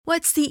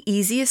What's the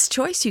easiest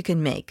choice you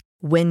can make?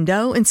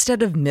 Window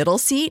instead of middle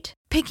seat?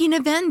 Picking a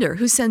vendor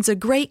who sends a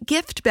great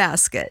gift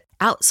basket?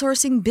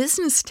 Outsourcing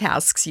business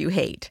tasks you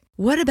hate?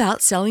 What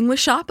about selling with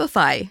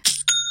Shopify?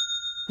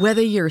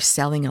 Whether you're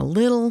selling a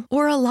little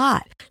or a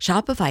lot,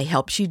 Shopify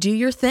helps you do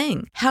your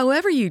thing,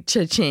 however you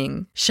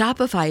cha-ching.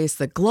 Shopify is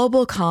the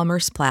global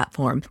commerce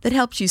platform that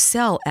helps you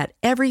sell at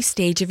every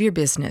stage of your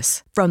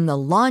business. From the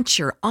launch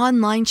your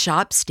online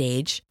shop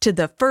stage to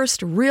the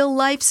first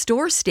real-life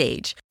store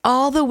stage,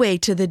 all the way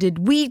to the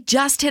did we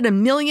just hit a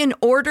million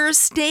orders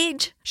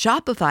stage.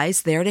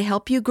 Shopify's there to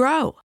help you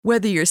grow.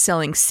 Whether you're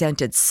selling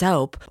scented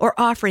soap or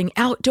offering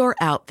outdoor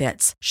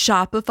outfits,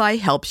 Shopify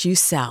helps you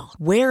sell.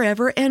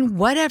 Wherever and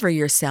whatever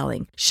you're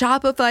selling,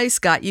 Shopify's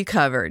got you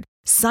covered.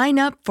 Sign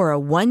up for a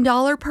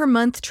 $1 per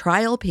month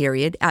trial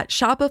period at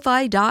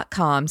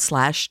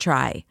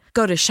shopify.com/try.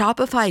 Go to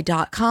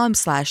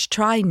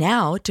shopify.com/try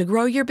now to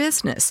grow your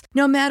business,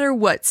 no matter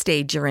what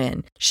stage you're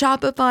in.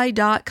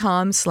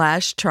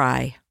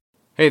 Shopify.com/try.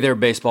 Hey there,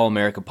 Baseball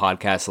America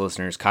podcast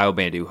listeners. Kyle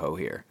Banduho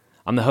here.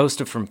 I'm the host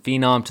of From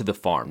Phenom to the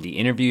Farm, the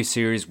interview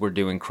series we're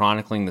doing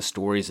chronicling the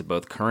stories of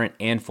both current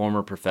and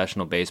former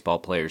professional baseball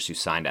players who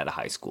signed out of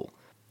high school.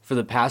 For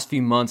the past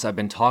few months, I've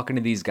been talking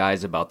to these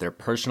guys about their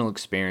personal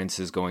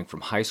experiences going from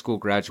high school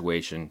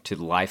graduation to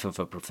the life of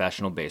a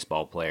professional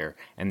baseball player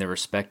and their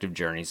respective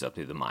journeys up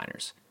through the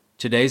minors.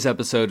 Today's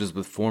episode is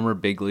with former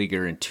big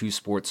leaguer and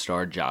two-sport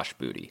star Josh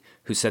Booty,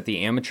 who set the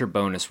amateur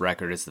bonus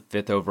record as the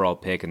 5th overall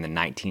pick in the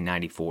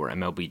 1994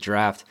 MLB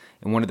draft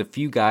and one of the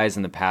few guys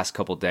in the past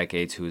couple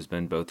decades who has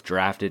been both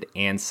drafted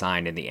and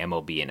signed in the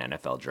MLB and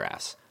NFL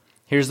drafts.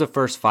 Here's the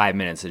first 5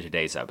 minutes of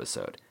today's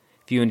episode.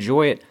 If you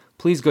enjoy it,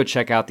 please go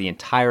check out the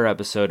entire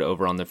episode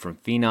over on the From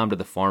Phenom to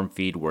the Farm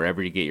feed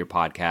wherever you get your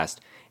podcast,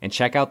 and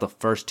check out the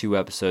first 2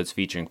 episodes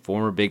featuring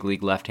former big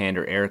league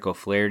left-hander Eric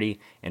O'Flaherty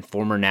and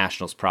former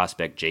Nationals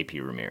prospect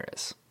JP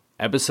Ramirez.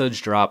 Episodes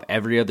drop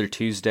every other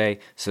Tuesday,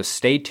 so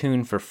stay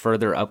tuned for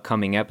further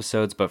upcoming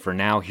episodes, but for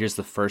now, here's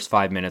the first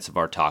 5 minutes of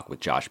our talk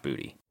with Josh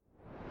Booty.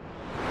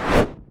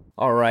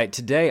 All right,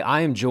 today I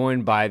am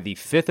joined by the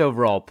 5th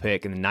overall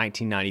pick in the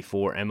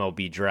 1994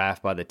 MLB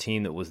draft by the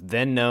team that was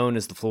then known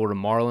as the Florida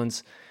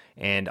Marlins,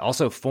 and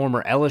also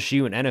former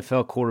LSU and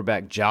NFL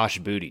quarterback Josh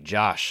Booty.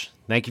 Josh,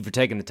 thank you for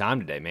taking the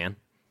time today, man.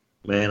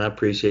 Man, I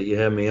appreciate you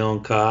having me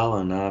on, Kyle,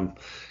 and I'm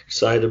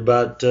excited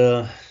about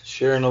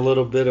sharing a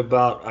little bit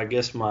about, I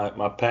guess, my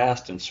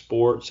past in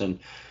sports and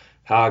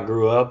how I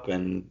grew up,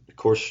 and of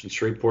course in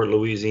Shreveport,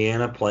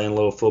 Louisiana, playing a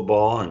little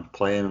football and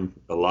playing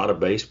a lot of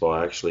baseball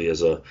actually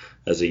as a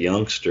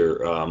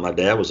youngster. My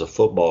dad was a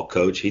football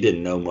coach. He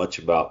didn't know much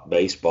about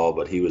baseball,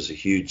 but he was a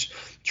huge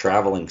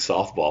traveling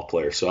softball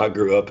player. So I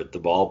grew up at the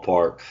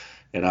ballpark,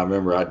 and I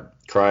remember I'd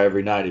cry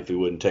every night if he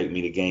wouldn't take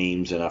me to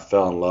games, and I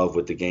fell in love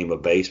with the game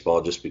of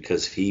baseball just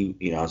because I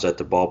was at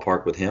the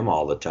ballpark with him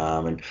all the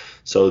time. And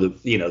so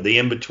the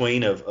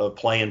in-between of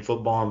playing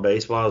football and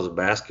baseball, I was a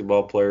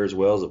basketball player as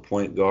well as a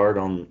point guard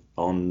on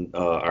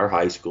our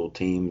high school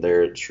team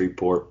there at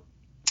Shreveport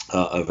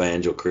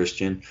Evangel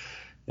Christian.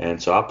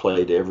 And so I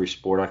played every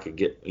sport I could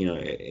get,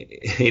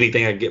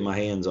 anything I could get my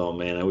hands on,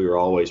 man. And we were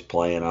always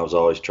playing. I was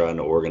always trying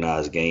to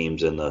organize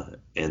games in the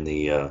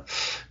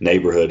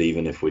neighborhood,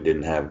 even if we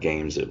didn't have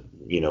games that,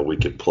 we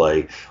could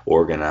play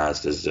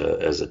organized as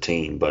a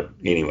team. But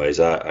anyways,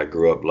 I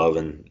grew up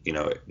loving,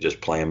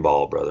 just playing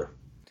ball, brother.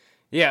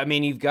 Yeah, I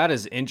mean, you've got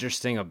as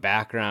interesting a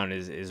background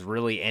as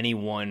really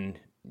anyone,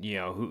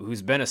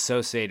 who's been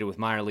associated with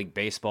minor league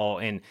baseball,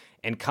 and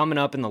coming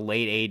up in the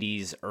late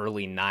 80s,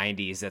 early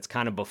 90s, that's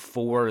kind of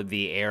before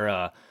the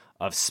era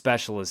of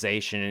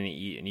specialization.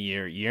 And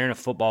you're in a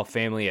football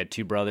family. You had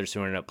 2 brothers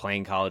who ended up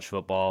playing college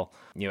football,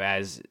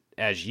 as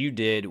you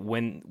did.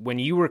 When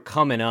you were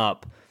coming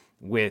up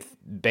with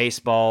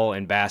baseball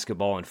and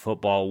basketball and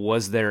football,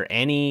 was there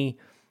any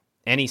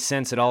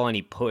sense at all,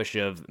 any push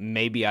of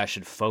maybe I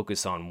should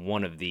focus on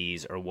one of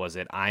these, or was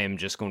it I am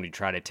just going to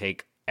try to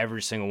take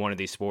every single one of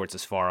these sports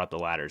as far up the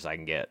ladder as I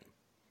can get?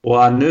 Well,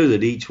 I knew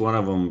that each one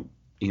of them,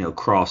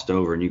 crossed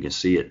over, and you can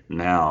see it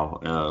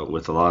now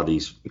with a lot of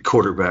these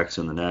quarterbacks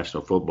in the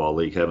National Football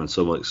League having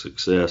so much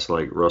success,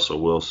 like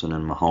Russell Wilson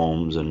and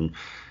Mahomes and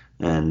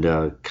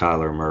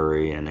Kyler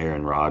Murray and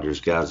Aaron Rodgers,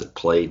 guys that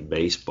played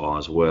baseball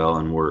as well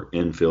and were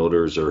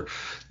infielders or,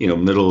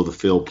 middle of the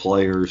field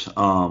players.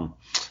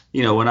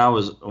 When I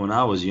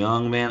was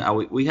young,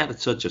 man, we had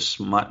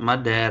my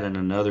dad and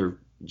another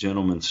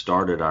gentleman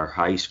started our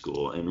high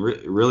school, and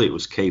really it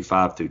was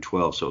K-5 through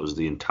 12, so it was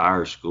the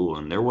entire school,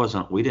 and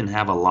we didn't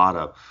have a lot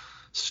of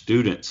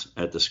students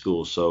at the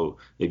school. So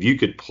if you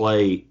could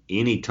play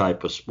any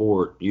type of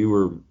sport, you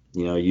were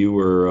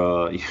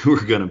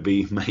going to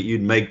be,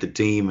 you'd make the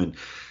team, and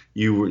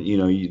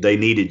they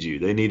needed you.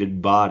 They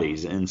needed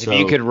bodies, and so if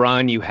you could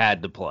run, you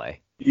had to play.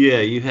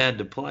 Yeah, you had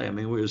to play. I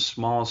mean, we were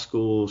small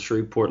school,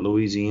 Shreveport,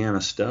 Louisiana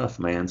stuff,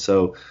 man.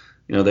 So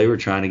they were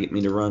trying to get me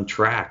to run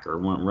track or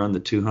run the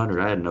 200.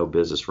 I had no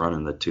business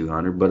running the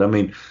 200, but I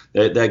mean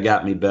that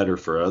got me better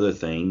for other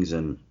things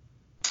and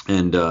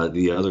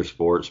the other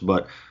sports.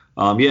 But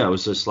Yeah, it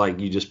was just like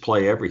you just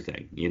play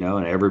everything,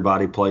 and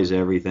everybody plays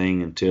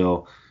everything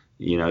until,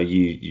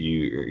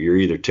 you're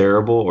either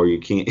terrible or you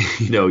can't,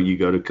 you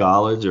go to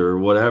college or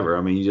whatever.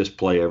 I mean, you just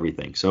play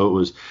everything. So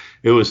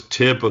it was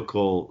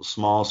typical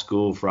small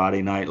school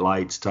Friday night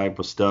lights type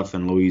of stuff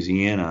in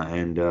Louisiana,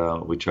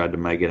 and we tried to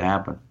make it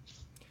happen.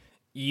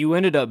 You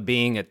ended up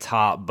being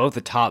both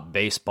a top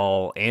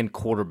baseball and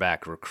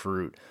quarterback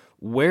recruit.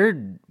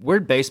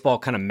 Where'd baseball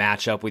kind of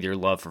match up with your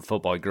love for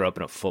football? You grew up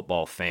in a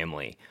football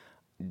family.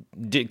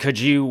 Could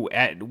you,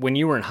 when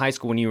you were in high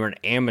school, when you were an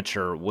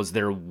amateur, was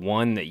there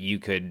one that you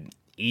could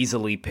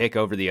easily pick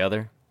over the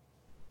other?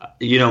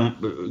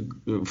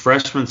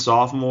 Freshman,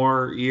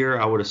 sophomore year,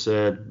 I would have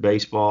said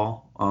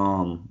baseball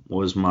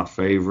was my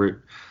favorite.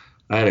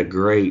 I had a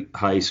great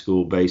high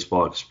school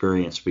baseball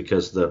experience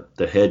because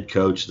the head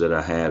coach that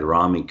I had,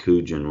 Rami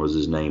Kujan was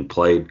his name,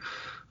 played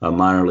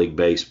minor league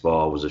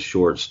baseball, was a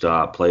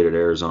shortstop, played at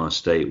Arizona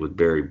State with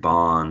Barry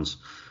Bonds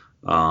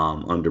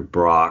under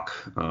Brock,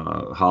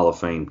 Hall of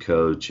Fame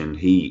coach, and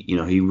he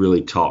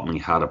really taught me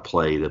how to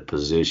play the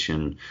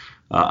position.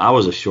 I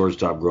was a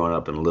shortstop growing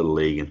up in Little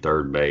League and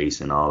third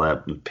base and all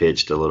that, and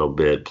pitched a little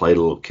bit, played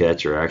a little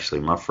catcher.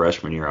 Actually, my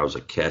freshman year, I was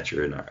a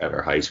catcher at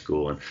our high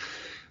school, and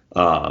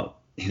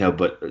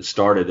but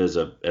started as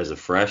a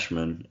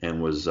freshman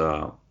and was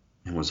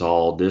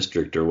all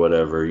district or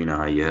whatever. You know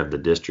how you have the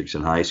districts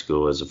in high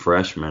school as a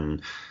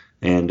freshman,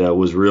 and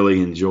was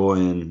really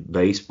enjoying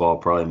baseball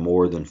probably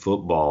more than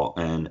football.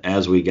 And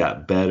as we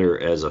got better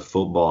as a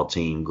football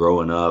team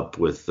growing up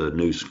with the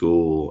new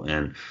school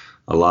and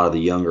a lot of the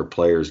younger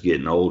players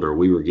getting older,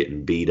 we were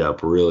getting beat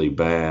up really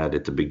bad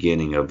at the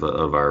beginning of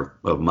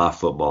my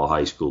football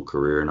high school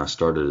career. And I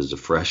started as a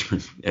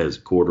freshman as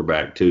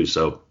quarterback too.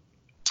 So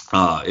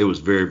it was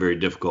very, very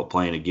difficult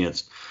playing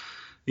against,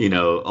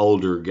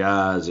 older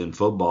guys in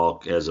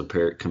football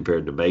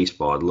compared to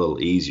baseball. A little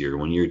easier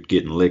when you're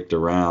getting licked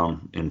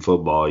around in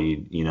football.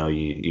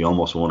 You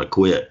almost want to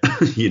quit.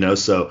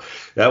 So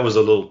that was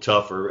a little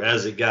tougher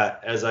as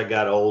I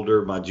got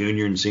older. My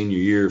junior and senior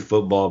year,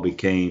 football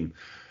became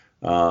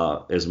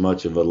as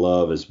much of a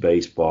love as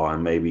baseball,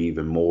 and maybe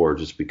even more,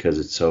 just because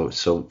it's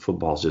so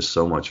football's just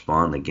so much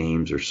fun. The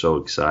games are so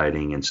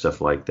exciting and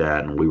stuff like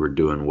that, and we were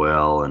doing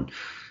well,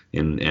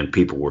 and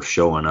people were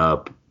showing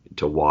up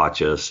to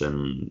watch us,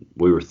 and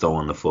we were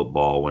throwing the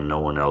football when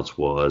no one else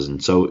was.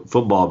 And so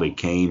football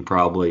became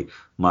probably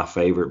my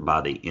favorite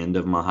by the end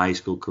of my high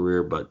school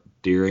career, but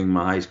during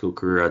my high school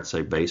career, I'd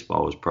say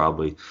baseball was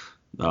probably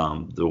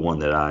the one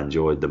that I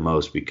enjoyed the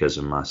most because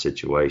of my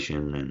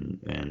situation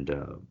and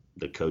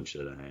the coach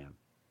that I have.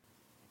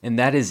 And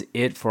that is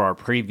it for our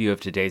preview of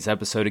today's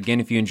episode.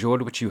 Again, if you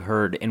enjoyed what you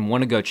heard and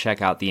want to go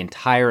check out the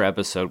entire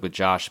episode with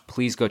Josh,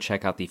 please go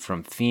check out the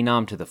From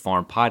Phenom to the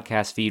Farm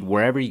podcast feed,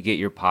 wherever you get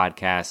your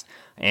podcast,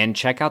 and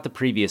check out the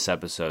previous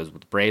episodes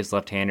with Braves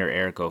left-hander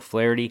Eric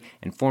O'Flaherty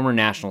and former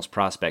Nationals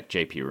prospect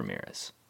JP Ramirez.